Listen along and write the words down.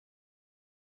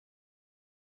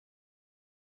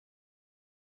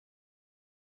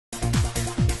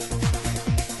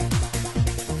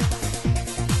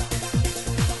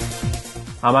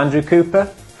I'm Andrew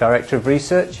Cooper, Director of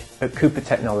Research at Cooper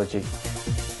Technology.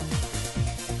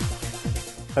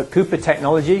 At Cooper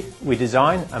Technology, we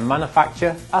design and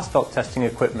manufacture asphalt testing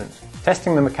equipment.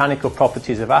 Testing the mechanical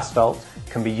properties of asphalt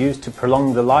can be used to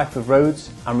prolong the life of roads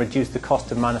and reduce the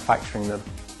cost of manufacturing them.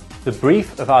 The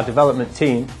brief of our development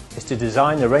team is to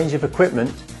design a range of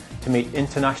equipment to meet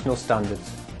international standards.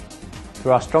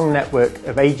 Through our strong network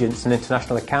of agents and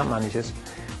international account managers,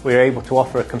 we are able to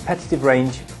offer a competitive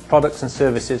range of products and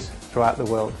services throughout the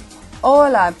world.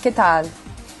 Hola, ¿qué tal?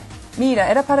 Mira,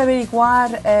 era para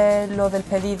averiguar lo del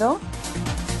pedido.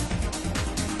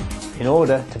 In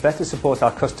order to better support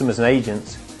our customers and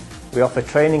agents, we offer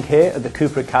training here at the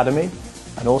Cooper Academy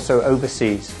and also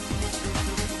overseas.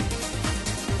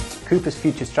 Cooper's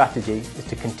future strategy is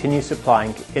to continue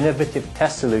supplying innovative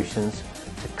test solutions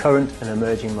to current and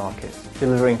emerging markets,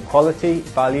 delivering quality,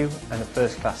 value and a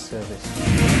first-class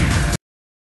service.